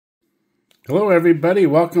Hello everybody,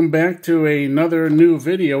 welcome back to another new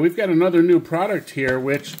video. We've got another new product here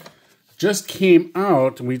which just came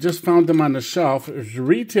out. We just found them on the shelf. It's a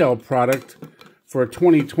retail product for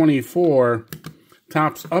 2024.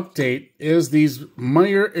 Topps update is these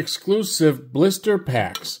Meijer exclusive blister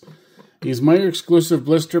packs. These Meijer exclusive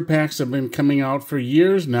blister packs have been coming out for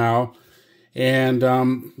years now, and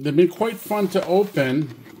they've been quite fun to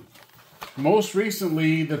open. Most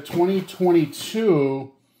recently, the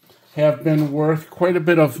 2022 have been worth quite a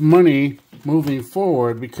bit of money moving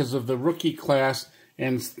forward because of the rookie class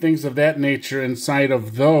and things of that nature inside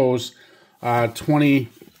of those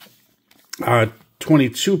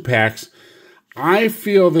 2022 packs. I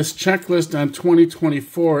feel this checklist on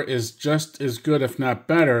 2024 is just as good, if not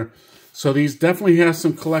better. So these definitely have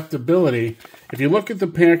some collectability. If you look at the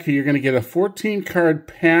pack here, you're going to get a 14-card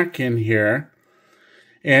pack in here,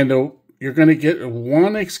 and you're going to get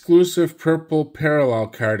one exclusive purple parallel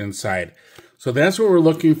card inside. So that's what we're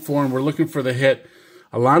looking for, and we're looking for the hit.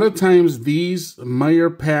 A lot of times these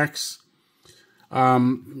Meijer packs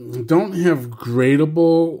don't have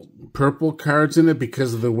gradable purple cards in it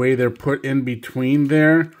because of the way they're put in between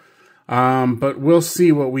there. But we'll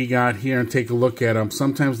see what we got here and take a look at them.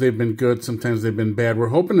 Sometimes they've been good, sometimes they've been bad. We're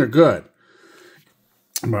hoping they're good.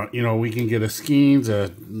 But, you know, we can get a Skeens, a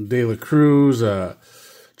De La Cruz, a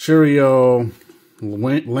Cheerio,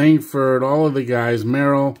 Langford, all of the guys,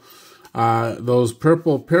 Merrill. Those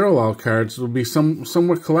purple parallel cards will be somewhat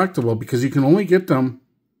collectible because you can only get them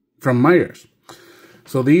from Meijer's.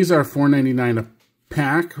 So these are $4.99 a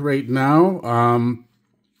pack right now.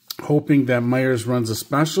 Hoping that Meijer's runs a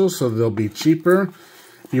special so they'll be cheaper.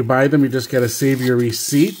 If you buy them, you just got to save your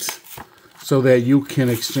receipt so that you can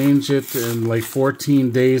exchange it in like 14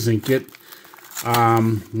 days and get,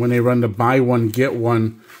 when they run the buy one, get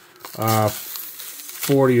one,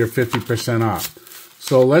 40 or 50% off.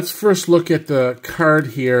 So let's first look at the card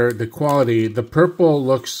here, the quality. The purple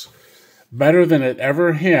looks better than it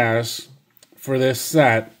ever has for this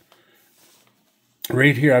set.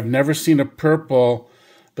 Right here, I've never seen a purple.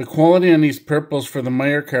 The quality on these purples for the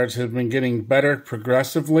Meijer cards has been getting better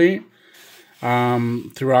progressively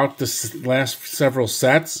throughout the last several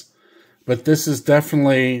sets. But this is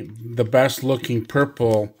definitely the best looking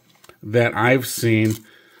purple that I've seen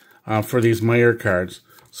for these Meijer cards.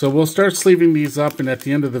 So we'll start sleeving these up, and at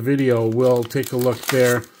the end of the video, we'll take a look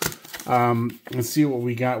there and see what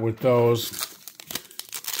we got with those.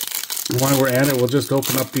 While we're at it, we'll just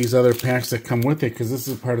open up these other packs that come with it, because this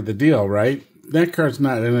is part of the deal, right? That card's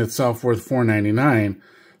not in itself worth $4.99,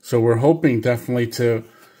 so we're hoping definitely to,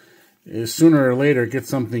 sooner or later, get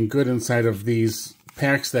something good inside of these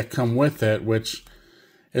packs that come with it, which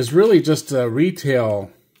is really just a retail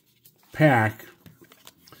pack.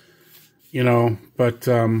 You know, but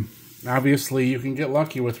obviously you can get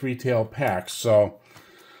lucky with retail packs. So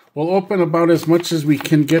we'll open about as much as we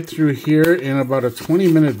can get through here in about a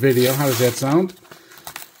 20-minute video. How does that sound?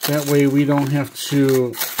 That way we don't have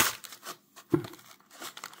to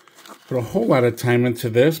put a whole lot of time into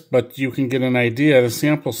this, but you can get an idea of the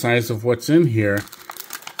sample size of what's in here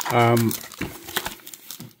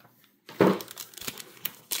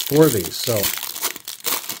for these. So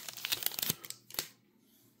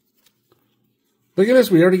look at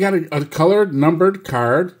this. We already got a colored numbered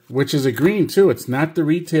card, which is a green too. It's not the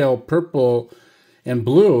retail purple and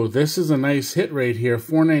blue. This is a nice hit right here.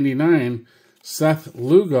 $4.99. Seth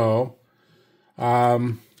Lugo.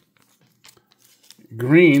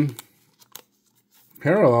 Green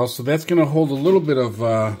parallel. So that's going to hold a little bit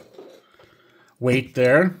of weight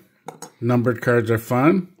there. Numbered cards are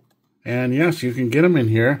fun. And yes, you can get them in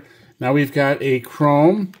here. Now we've got a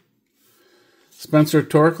chrome Spencer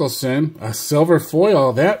Torkelson, a silver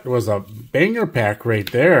foil. That was a banger pack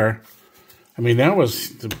right there. I mean, that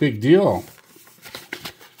was a big deal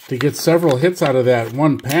to get several hits out of that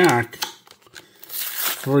one pack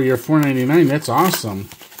for your $4.99. That's awesome.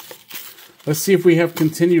 Let's see if we have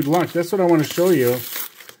continued luck. That's what I want to show you.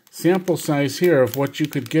 Sample size here of what you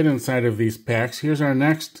could get inside of these packs. Here's our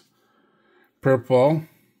next purple.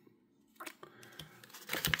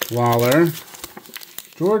 Lawler.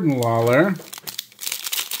 Jordan Lawler.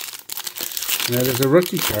 And that is a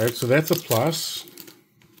rookie card, so that's a plus.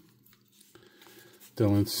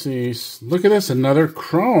 Dylan Cease. Look at this, another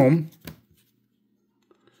chrome.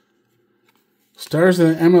 Stars of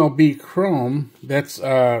the MLB Chrome. That's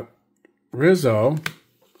Rizzo.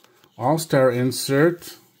 All-Star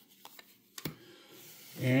insert.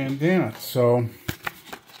 And yeah, so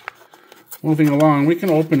moving along, we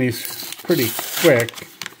can open these pretty quick.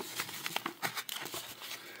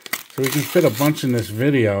 So we can fit a bunch in this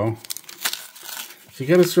video. So you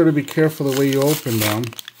got to sort of be careful the way you open them.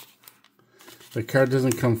 the card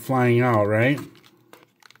doesn't come flying out, right?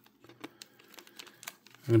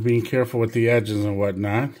 And being careful with the edges and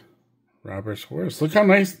whatnot. Robert's Horse. Look how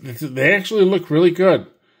nice. They actually look really good.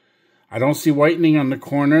 I don't see whitening on the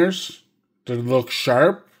corners. They look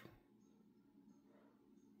sharp.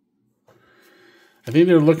 I think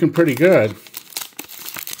they're looking pretty good.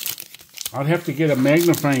 I'll have to get a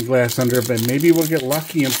magnifying glass under it, but maybe we'll get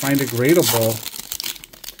lucky and find a gradable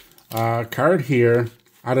card here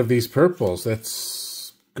out of these purples.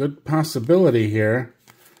 That's a good possibility here.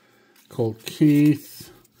 Colt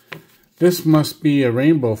Keith. This must be a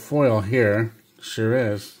rainbow foil here. Sure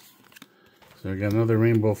is. So we got another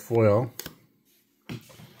rainbow foil.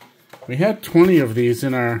 We had 20 of these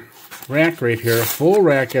in our rack right here. A full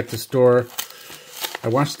rack at the store. I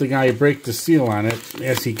watched the guy break the seal on it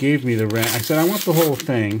as he gave me the rack. I said, I want the whole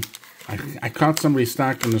thing. I caught somebody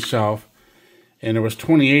stocking the shelf. And there was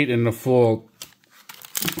 28 in the full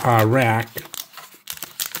rack.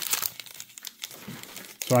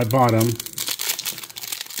 So I bought them.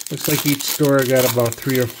 Looks like each store got about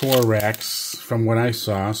 3 or 4 racks from what I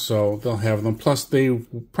saw, so they'll have them. Plus, they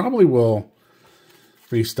probably will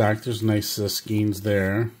restock. There's nice skeins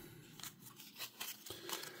there.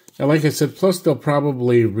 And like I said, plus they'll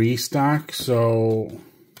probably restock, so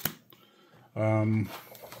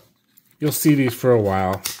you'll see these for a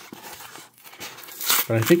while.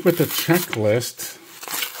 But I think with the checklist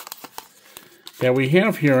that we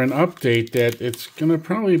have here, an update, that it's going to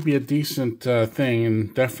probably be a decent thing.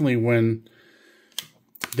 And definitely when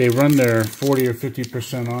they run their 40 or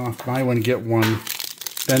 50% off, buy one, get one,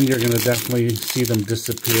 then you're going to definitely see them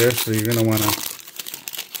disappear. So you're going to want to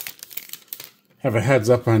have a heads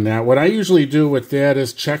up on that. What I usually do with that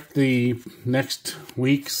is check the next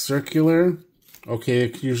week's circular. Okay,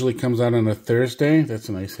 it usually comes out on a Thursday. That's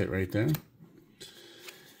a nice hit right there.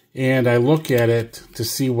 And I look at it to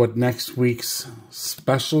see what next week's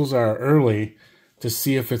specials are early to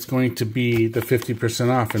see if it's going to be the 50%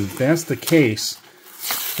 off. And if that's the case,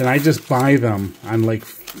 then I just buy them on like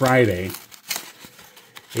Friday.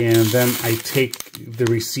 And then I take the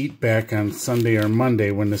receipt back on Sunday or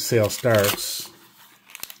Monday when the sale starts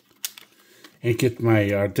and get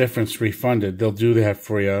my difference refunded. They'll do that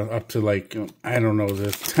for you up to like, I don't know,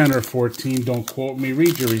 the 10 or 14. Don't quote me.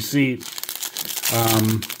 Read your receipt.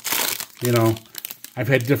 You know, I've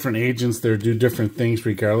had different agents there do different things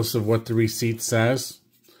regardless of what the receipt says.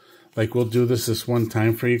 Like, we'll do this one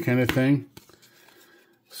time for you kind of thing.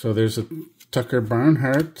 So there's a Tucker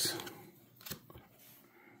Barnhart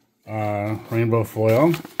rainbow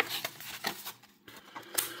foil.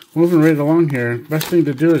 Moving right along here, best thing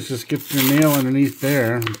to do is just get your nail underneath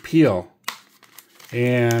there and peel.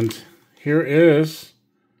 And here is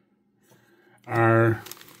our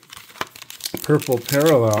purple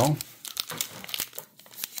parallel.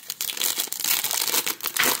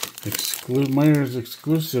 Meijer's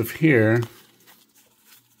exclusive here.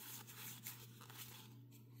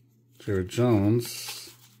 Jared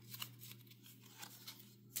Jones.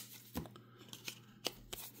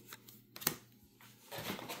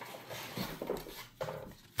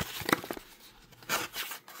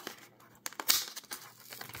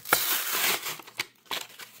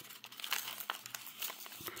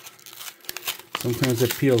 Sometimes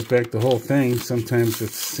it peels back the whole thing. Sometimes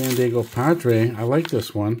it's San Diego Padre. I like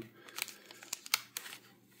this one.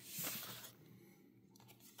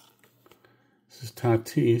 This is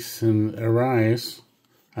Tatis and Arise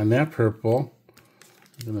on that purple.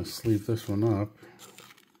 I'm going to sleeve this one up.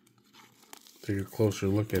 Take a closer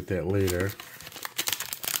look at that later.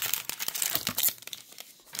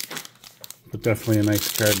 But definitely a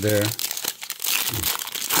nice card there.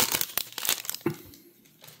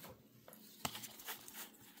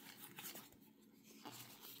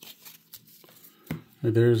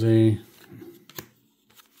 There's a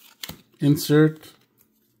insert.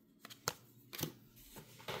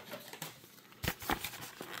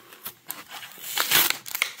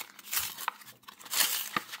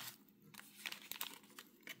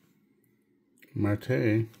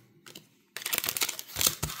 Marte.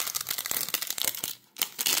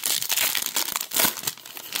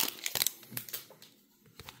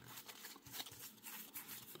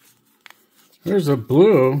 There's a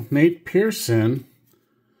blue, Nate Pearson.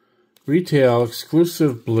 Retail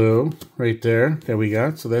exclusive blue right there that we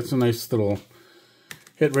got. So that's a nice little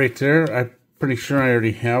hit right there. I'm pretty sure I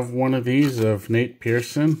already have one of these of Nate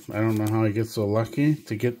Pearson. I don't know how I get so lucky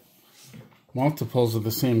to get multiples of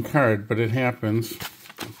the same card, but it happens.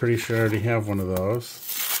 I'm pretty sure I already have one of those.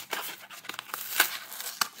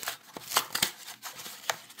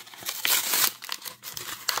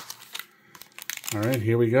 All right,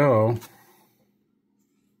 here we go.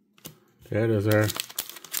 That is our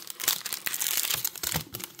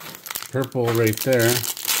purple right there.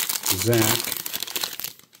 Zach.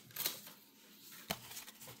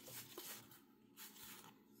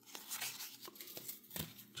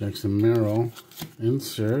 Jackson Merrill.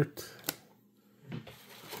 Insert.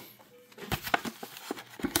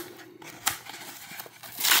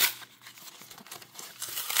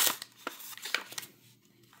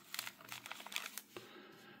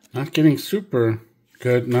 Not getting super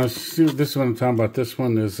good. Now see what this one I'm talking about. This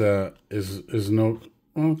one is no,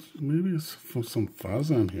 well, maybe it's some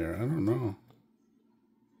fuzz on here. I don't know.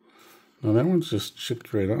 No, that one's just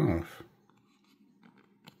chipped right off.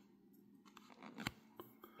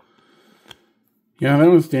 Yeah, that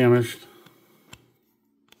one's damaged.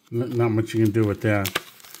 Not much you can do with that.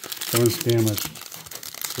 That one's damaged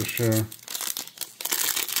for sure.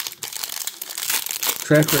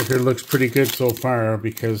 Track record looks pretty good so far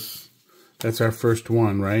because that's our first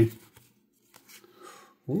one, right?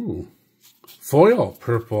 Ooh, foil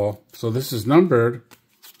purple. So this is numbered.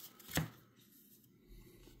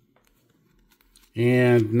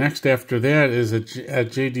 And next after that is a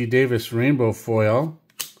J.D. Davis rainbow foil.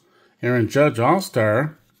 Aaron Judge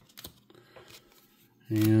All-Star.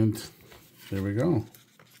 And there we go.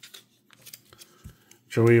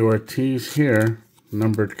 Joey Ortiz here,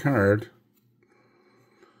 numbered card.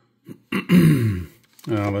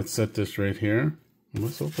 Let's set this right here.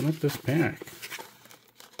 Let's open up this pack.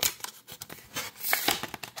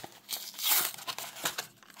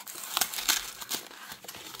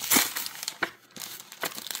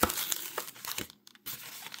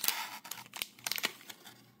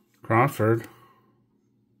 Crawford.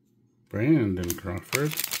 Brandon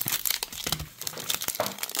Crawford.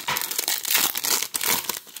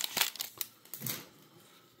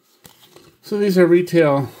 So these are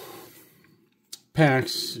retail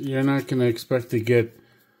packs. You're not going to expect to get,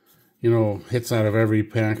 hits out of every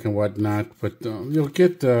pack and whatnot, but you'll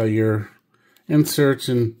get your inserts,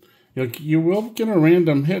 and you will get a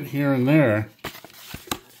random hit here and there.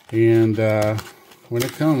 And when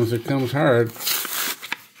it comes hard.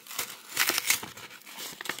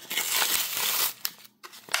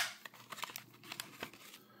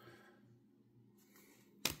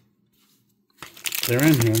 They're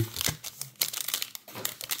in here.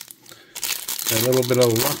 A little bit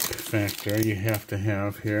of luck factor you have to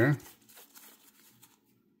have here.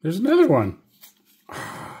 There's another one.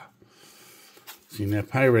 Seen that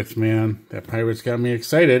Pirates, man. That Pirates got me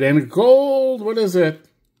excited. And gold, what is it?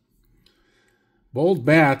 Bold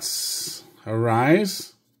Bats.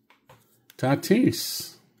 Arise.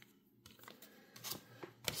 Tatis.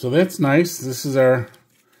 So that's nice. This is our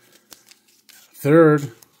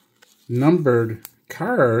third numbered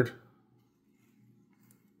card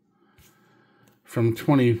from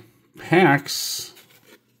 20 packs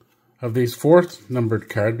of these fourth numbered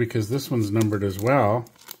card, because this one's numbered as well.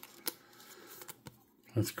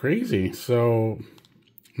 That's crazy. So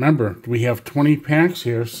remember, we have 20 packs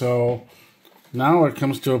here, so now it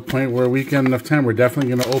comes to a point where we get enough time. We're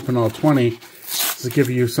definitely going to open all 20 to give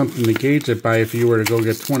you something to gauge it by if you were to go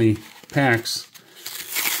get 20 packs.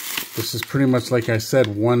 This is pretty much, like I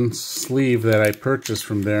said, one sleeve that I purchased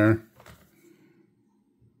from there.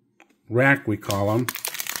 Rack, we call them.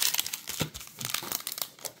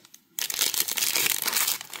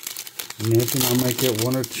 Imagine I might get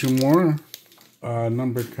one or two more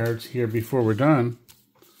numbered cards here before we're done.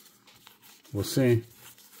 We'll see.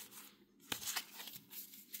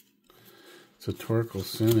 It's a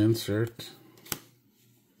Torkelson insert.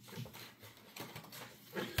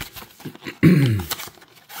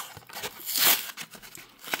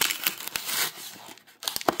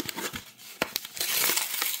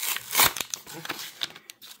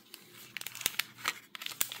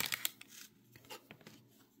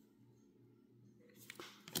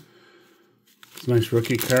 Nice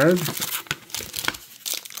rookie card.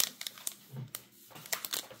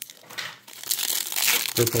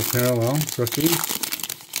 Purple parallel rookie.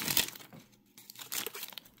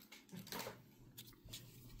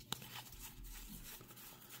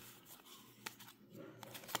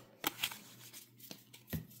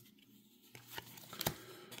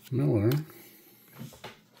 Miller.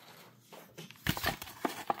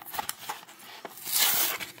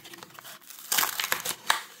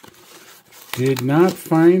 Did not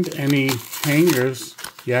find any hangers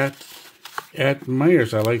yet at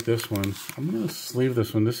Meijer's. I like this one. I'm going to sleeve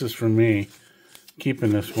this one. This is for me.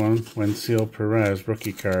 Keeping this one. Wensil Perez,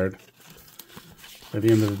 rookie card. At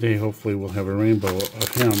the end of the day, hopefully we'll have a rainbow of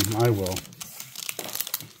him. I will.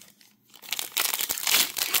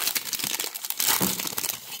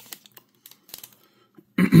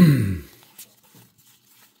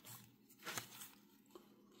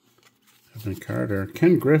 Kevin Carter.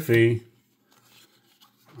 Ken Griffey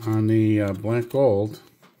on the black gold.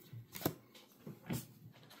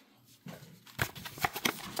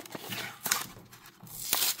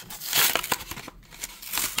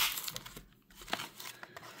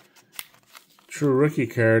 True rookie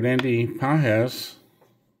card, Andy Pajes.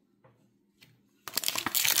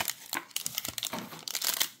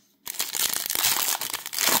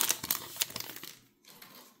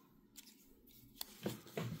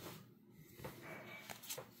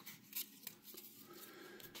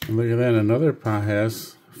 And look at that, another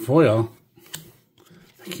Pajes foil.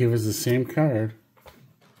 They gave us the same card.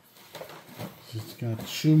 Just got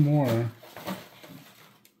 2 more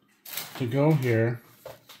to go here.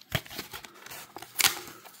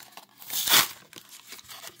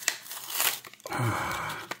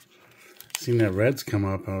 Seen that Reds come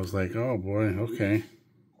up, I was like, oh boy, okay.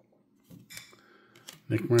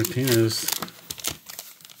 Nick Martinez.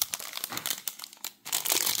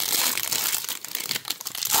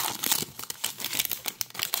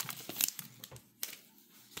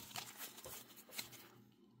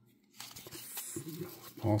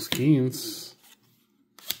 Paul Skeens.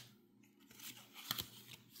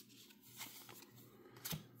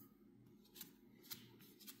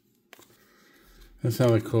 That's how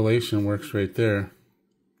the collation works right there.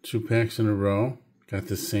 2 packs in a row. Got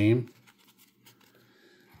the same.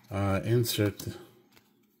 Insert.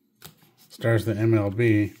 Stars the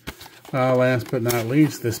MLB. Last but not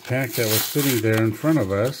least, this pack that was sitting there in front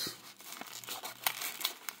of us.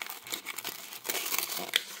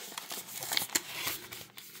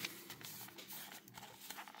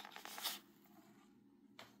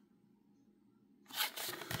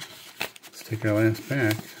 Let's take our last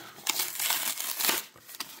pack.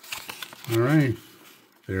 Alright,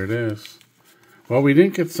 there it is. Well, we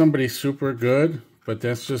didn't get somebody super good, but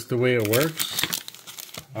that's just the way it works.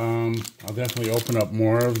 I'll definitely open up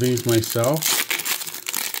more of these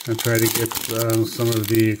myself and try to get some of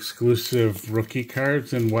the exclusive rookie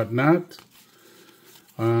cards and whatnot.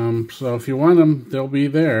 So if you want them, they'll be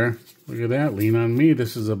there. Look at that, Lean On Me.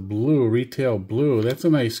 This is a blue, retail blue. That's a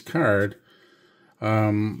nice card.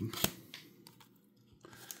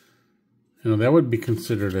 You know, that would be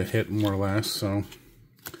considered a hit, more or less. So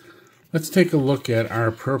let's take a look at our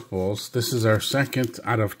purples. This is our second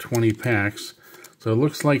out of 20 packs. So it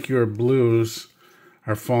looks like your blues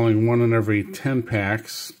are falling 1 in every 10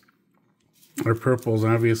 packs. Our purples,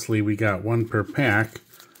 obviously, we got 1 per pack.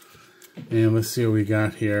 And let's see what we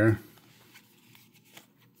got here.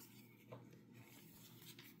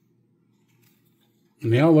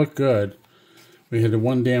 And they all look good. We had the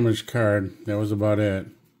 1 damaged card. That was about it.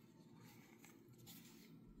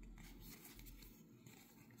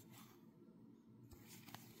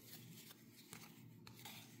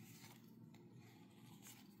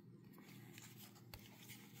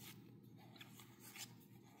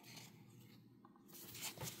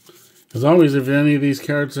 As always, if any of these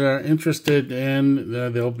cards are interested in,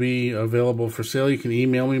 they'll be available for sale. You can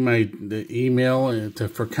email me. The email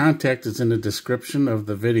for contact is in the description of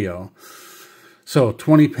the video. So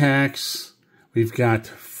 20 packs. We've got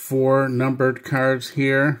 4 numbered cards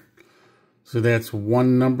here. So that's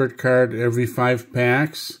 1 numbered card every 5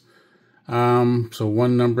 packs. So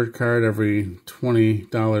 1 numbered card every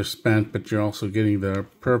 $20 spent, but you're also getting the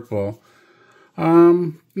purple.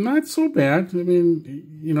 Not so bad. I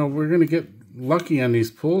mean, you know, we're going to get lucky on these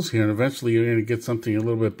pulls here, and eventually you're going to get something a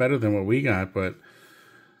little bit better than what we got, but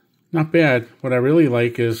not bad. What I really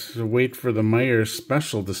like is to wait for the Meijer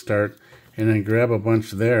special to start and then grab a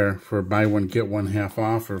bunch there for buy one, get one half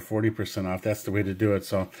off or 40% off. That's the way to do it.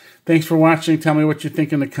 So thanks for watching. Tell me what you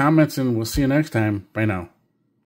think in the comments, and we'll see you next time. Bye now.